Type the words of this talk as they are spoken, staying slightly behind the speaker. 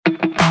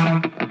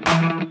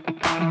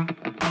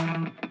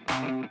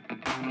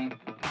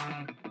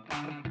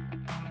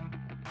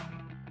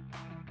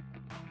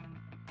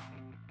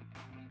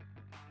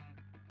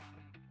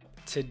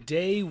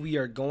Today we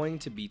are going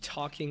to be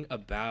talking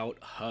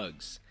about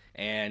hugs.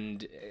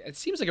 And it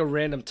seems like a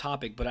random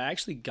topic, but I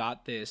actually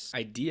got this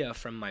idea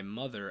from my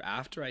mother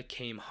after I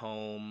came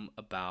home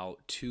about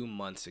 2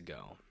 months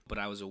ago. But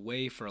I was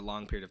away for a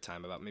long period of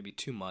time, about maybe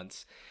 2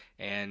 months.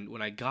 And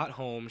when I got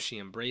home, she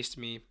embraced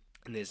me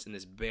in this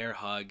bear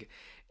hug,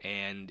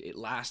 and it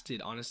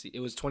lasted, honestly,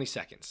 it was 20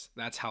 seconds.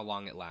 That's how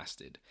long it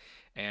lasted.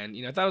 And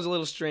I thought it was a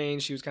little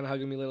strange. She was kind of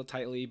hugging me a little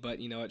tightly, but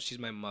you know what? She's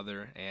my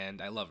mother,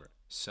 and I love her.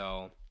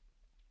 So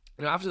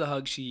after the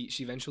hug, she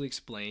eventually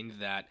explained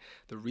that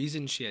the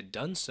reason she had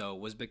done so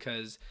was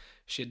because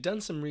she had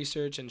done some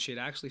research and she had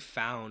actually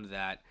found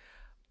that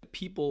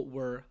people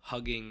were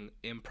hugging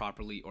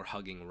improperly or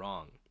hugging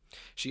wrong.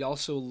 She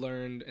also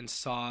learned and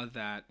saw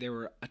that there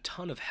were a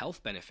ton of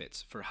health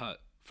benefits for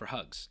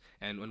hugs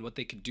and what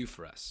they could do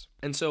for us.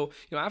 And so,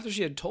 after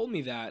she had told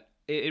me that,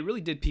 it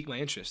really did pique my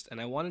interest, and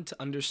I wanted to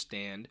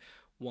understand,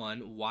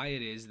 one, why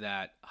it is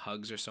that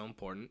hugs are so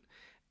important,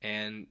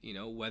 and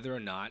whether or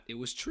not it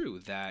was true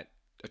that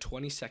a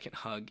 20-second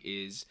hug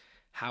is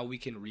how we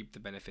can reap the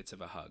benefits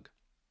of a hug.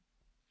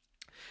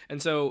 And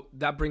so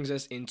that brings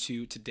us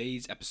into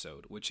today's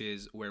episode, which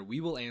is where we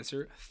will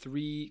answer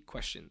 3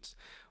 questions.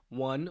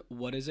 1,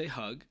 what is a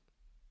hug?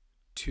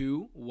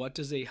 2, what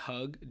does a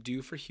hug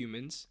do for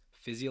humans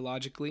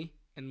physiologically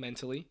and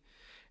mentally?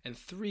 And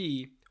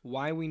 3,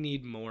 why we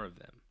need more of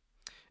them.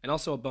 And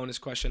also a bonus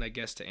question, I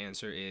guess, to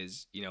answer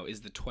is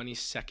the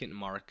 20-second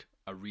mark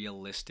a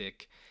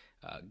realistic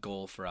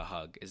goal for a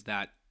hug? Is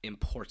that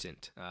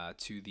important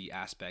to the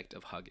aspect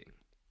of hugging?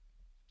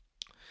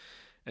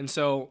 And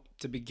so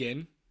to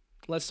begin,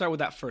 let's start with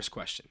that first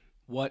question.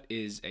 What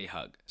is a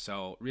hug?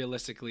 So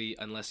realistically,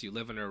 unless you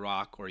live under a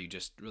rock or you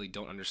just really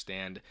don't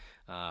understand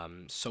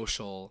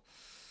social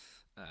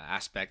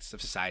aspects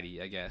of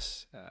society, I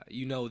guess,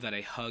 you know that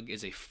a hug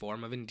is a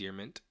form of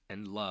endearment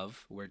and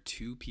love where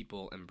 2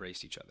 people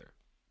embrace each other.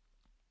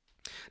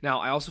 Now,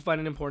 I also find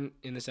it important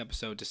in this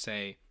episode to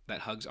say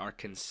that hugs are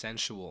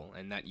consensual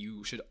and that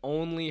you should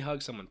only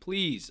hug someone.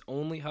 Please,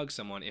 only hug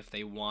someone if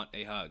they want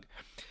a hug.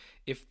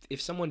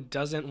 If someone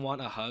doesn't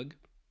want a hug,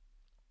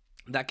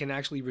 that can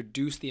actually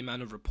reduce the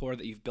amount of rapport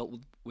that you've built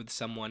with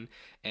someone,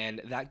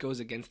 and that goes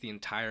against the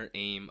entire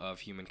aim of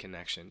human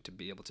connection, to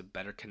be able to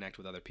better connect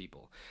with other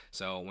people.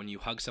 So when you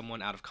hug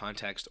someone out of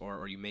context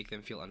or you make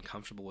them feel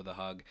uncomfortable with a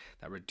hug,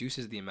 that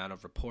reduces the amount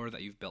of rapport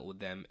that you've built with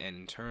them, and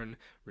in turn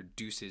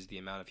reduces the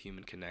amount of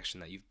human connection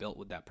that you've built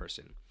with that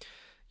person.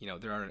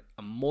 There are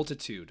a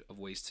multitude of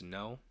ways to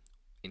know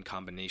in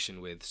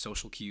combination with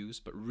social cues,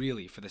 but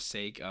really, for the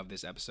sake of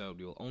this episode,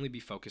 we will only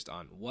be focused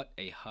on what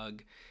a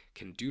hug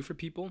can do for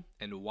people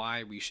and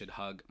why we should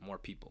hug more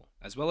people,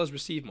 as well as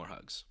receive more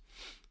hugs.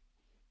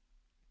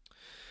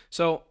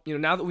 So,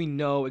 now that we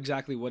know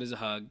exactly what is a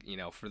hug,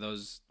 for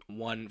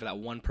that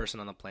one person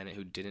on the planet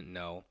who didn't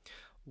know,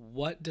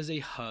 what does a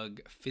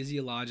hug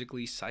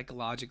physiologically,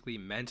 psychologically,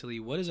 mentally,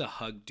 what does a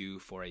hug do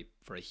for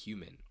a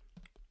human?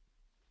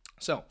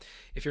 So,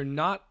 if you're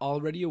not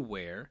already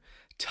aware,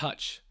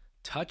 touch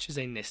is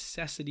a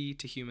necessity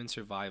to human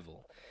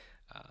survival.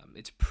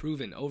 It's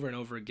proven over and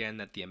over again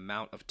that the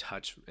amount of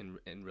touch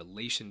in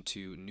relation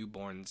to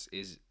newborns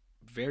is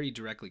very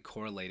directly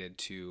correlated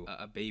to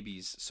a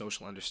baby's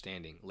social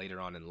understanding later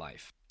on in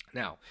life.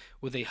 Now,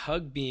 with a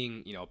hug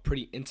being, a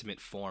pretty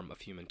intimate form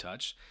of human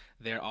touch,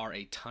 there are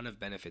a ton of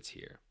benefits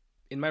here.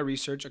 In my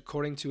research,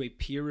 according to a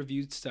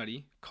peer-reviewed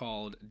study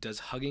called Does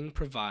Hugging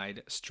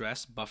Provide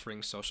Stress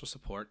Buffering Social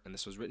Support? And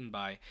this was written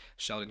by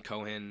Sheldon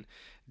Cohen,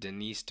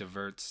 Denise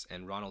DeVertz,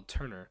 and Ronald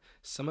Turner,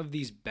 some of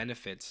these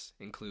benefits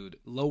include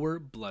lower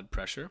blood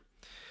pressure,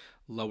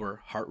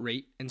 lower heart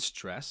rate and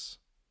stress,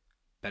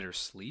 better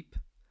sleep,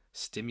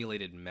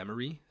 stimulated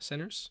memory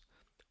centers,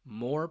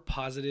 more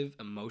positive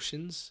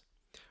emotions,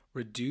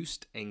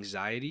 reduced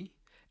anxiety,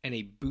 and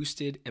a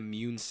boosted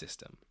immune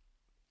system.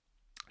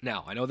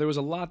 Now, I know there was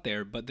a lot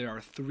there, but there are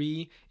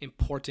 3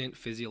 important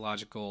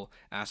physiological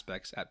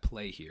aspects at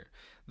play here.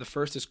 The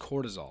first is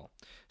cortisol.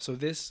 So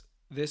this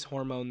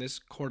hormone, this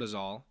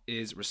cortisol,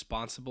 is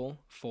responsible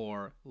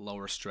for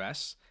lower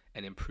stress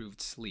and improved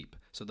sleep.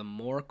 So the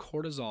more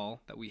cortisol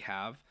that we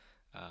have,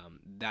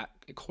 that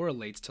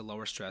correlates to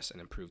lower stress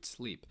and improved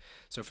sleep.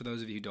 So for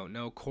those of you who don't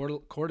know,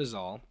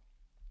 cortisol,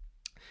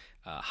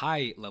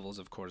 high levels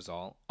of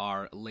cortisol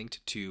are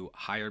linked to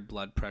higher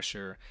blood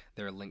pressure,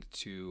 they're linked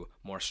to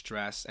more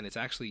stress, and it's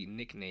actually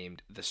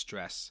nicknamed the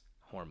stress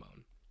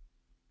hormone.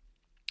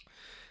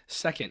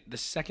 The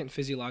second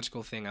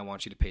physiological thing I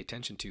want you to pay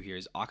attention to here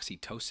is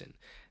oxytocin.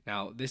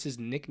 Now, this is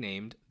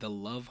nicknamed the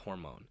love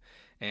hormone,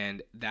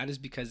 and that is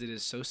because it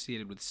is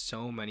associated with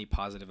so many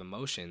positive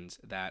emotions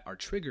that are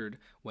triggered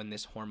when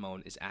this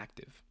hormone is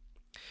active.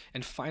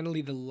 And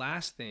finally, the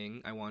last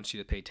thing I want you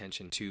to pay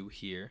attention to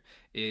here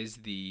is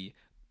the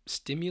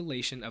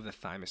stimulation of the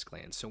thymus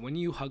gland. So when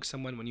you hug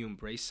someone, when you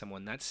embrace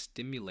someone, that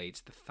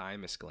stimulates the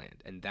thymus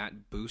gland, and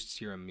that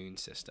boosts your immune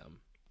system.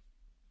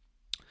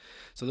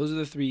 So those are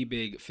the 3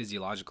 big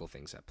physiological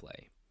things at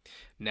play.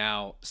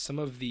 Now, some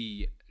of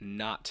the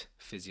not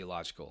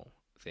physiological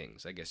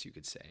things, I guess you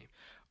could say,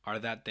 are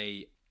that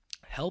they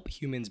help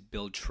humans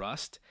build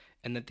trust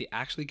and that they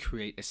actually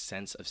create a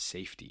sense of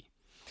safety.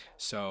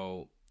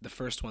 So the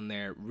first one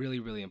there, really,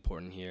 really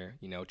important here.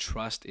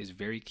 Trust is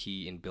very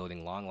key in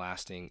building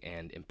long-lasting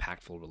and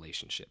impactful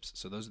relationships.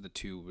 So those are the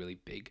two really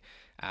big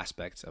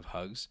aspects of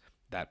hugs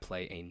that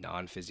play a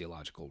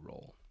non-physiological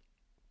role.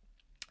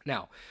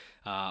 Now,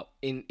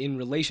 in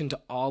relation to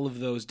all of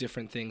those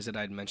different things that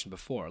I'd mentioned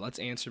before, let's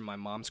answer my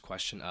mom's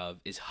question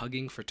of, is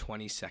hugging for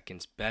 20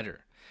 seconds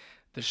better?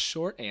 The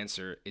short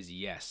answer is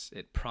yes.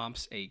 It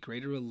prompts a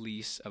greater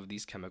release of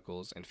these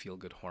chemicals and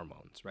feel-good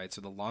hormones, right?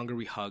 So the longer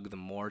we hug, the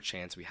more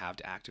chance we have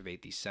to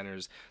activate these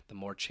centers, the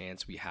more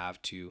chance we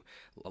have to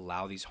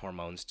allow these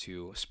hormones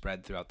to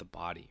spread throughout the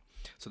body.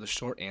 So the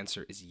short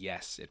answer is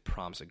yes. It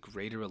prompts a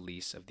greater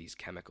release of these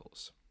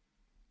chemicals.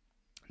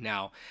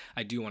 Now,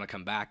 I do want to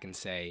come back and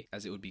say,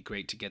 as it would be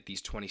great to get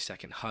these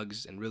 20-second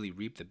hugs and really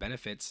reap the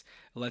benefits,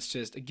 let's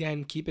just,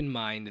 again, keep in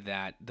mind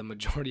that the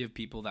majority of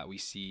people that we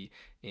see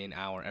in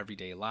our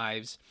everyday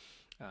lives,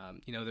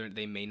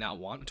 they may not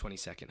want a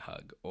 20-second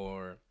hug,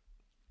 or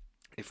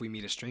if we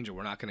meet a stranger,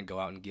 we're not going to go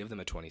out and give them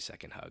a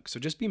 20-second hug.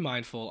 So just be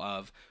mindful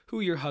of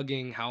who you're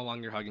hugging, how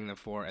long you're hugging them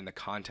for, and the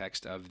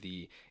context of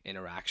the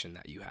interaction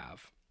that you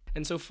have.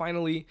 And so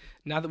finally,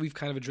 now that we've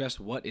kind of addressed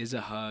what is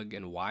a hug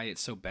and why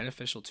it's so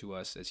beneficial to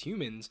us as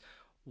humans,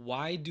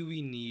 why do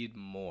we need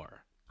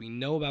more? We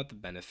know about the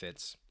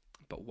benefits,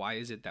 but why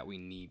is it that we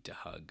need to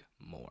hug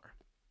more?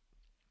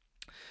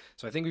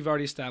 So I think we've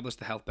already established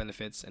the health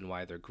benefits and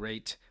why they're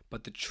great,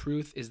 but the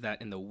truth is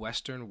that in the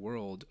Western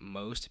world,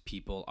 most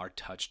people are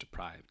touch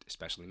deprived,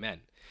 especially men.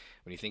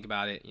 When you think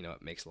about it,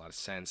 it makes a lot of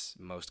sense.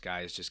 Most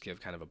guys just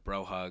give kind of a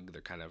bro hug.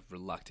 They're kind of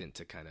reluctant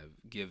to kind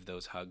of give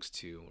those hugs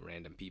to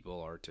random people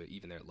or to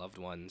even their loved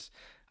ones.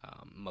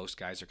 Most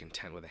guys are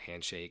content with a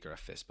handshake or a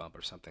fist bump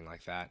or something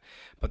like that.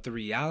 But the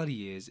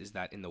reality is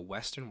that in the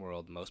Western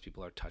world, most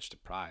people are touch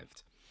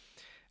deprived.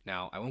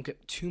 Now, I won't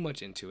get too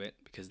much into it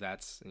because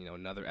that's,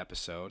 another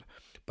episode.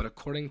 But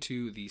according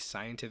to the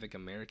Scientific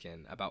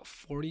American, about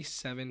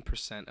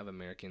 47% of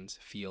Americans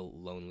feel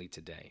lonely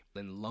today.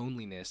 And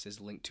loneliness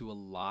is linked to a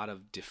lot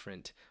of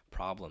different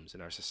problems in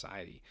our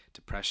society: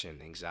 depression,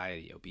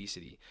 anxiety,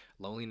 obesity.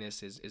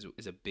 Loneliness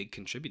is a big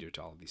contributor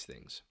to all of these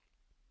things.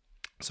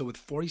 So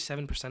with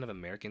 47% of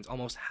Americans,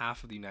 almost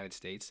half of the United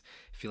States,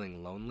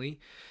 feeling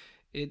lonely,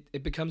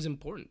 it becomes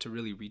important to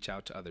really reach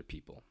out to other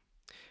people.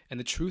 And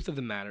the truth of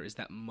the matter is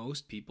that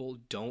most people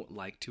don't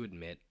like to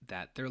admit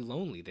that they're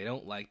lonely. They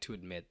don't like to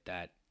admit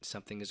that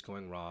something is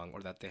going wrong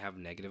or that they have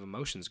negative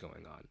emotions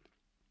going on.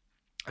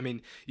 I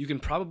mean, you can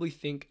probably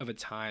think of a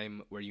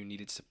time where you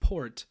needed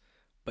support,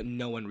 but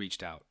no one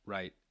reached out,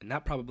 right? And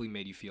that probably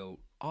made you feel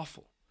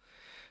awful.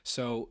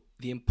 So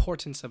the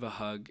importance of a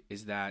hug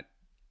is that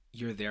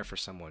you're there for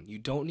someone. You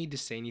don't need to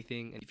say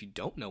anything. And if you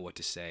don't know what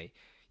to say,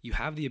 you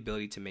have the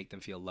ability to make them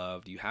feel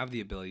loved, you have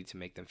the ability to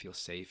make them feel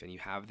safe, and you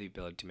have the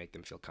ability to make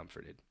them feel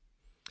comforted.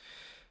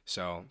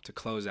 So, to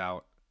close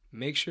out,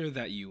 make sure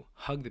that you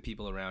hug the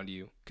people around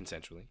you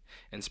consensually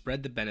and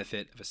spread the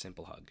benefit of a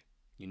simple hug.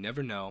 You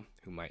never know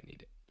who might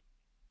need it.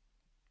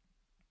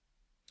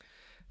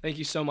 Thank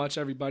you so much,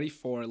 everybody,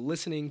 for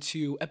listening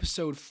to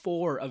episode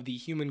 4 of the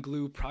Human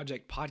Glue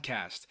Project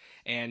podcast.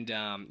 And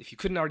if you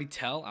couldn't already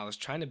tell, I was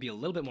trying to be a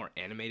little bit more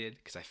animated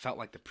because I felt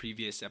like the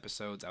previous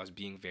episodes I was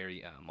being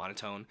very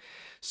monotone.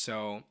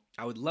 So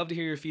I would love to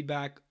hear your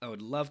feedback. I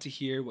would love to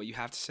hear what you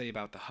have to say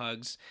about the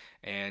hugs.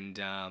 And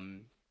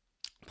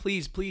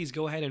please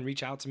go ahead and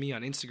reach out to me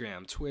on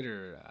Instagram,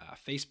 Twitter,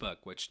 Facebook,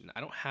 which I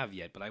don't have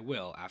yet, but I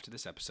will after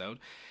this episode.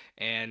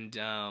 And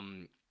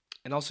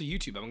also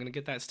YouTube. I'm going to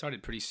get that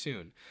started pretty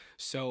soon.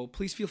 So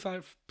please feel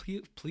free.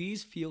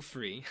 Please feel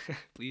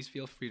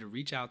free to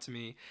reach out to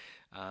me.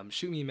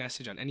 Shoot me a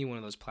message on any one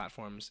of those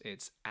platforms.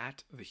 It's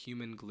at the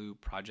Human Glue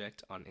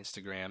Project on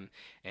Instagram.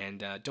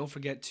 And don't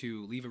forget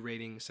to leave a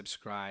rating,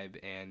 subscribe,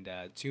 and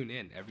tune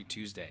in every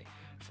Tuesday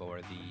for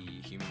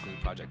the Human Glue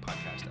Project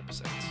podcast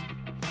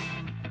episodes.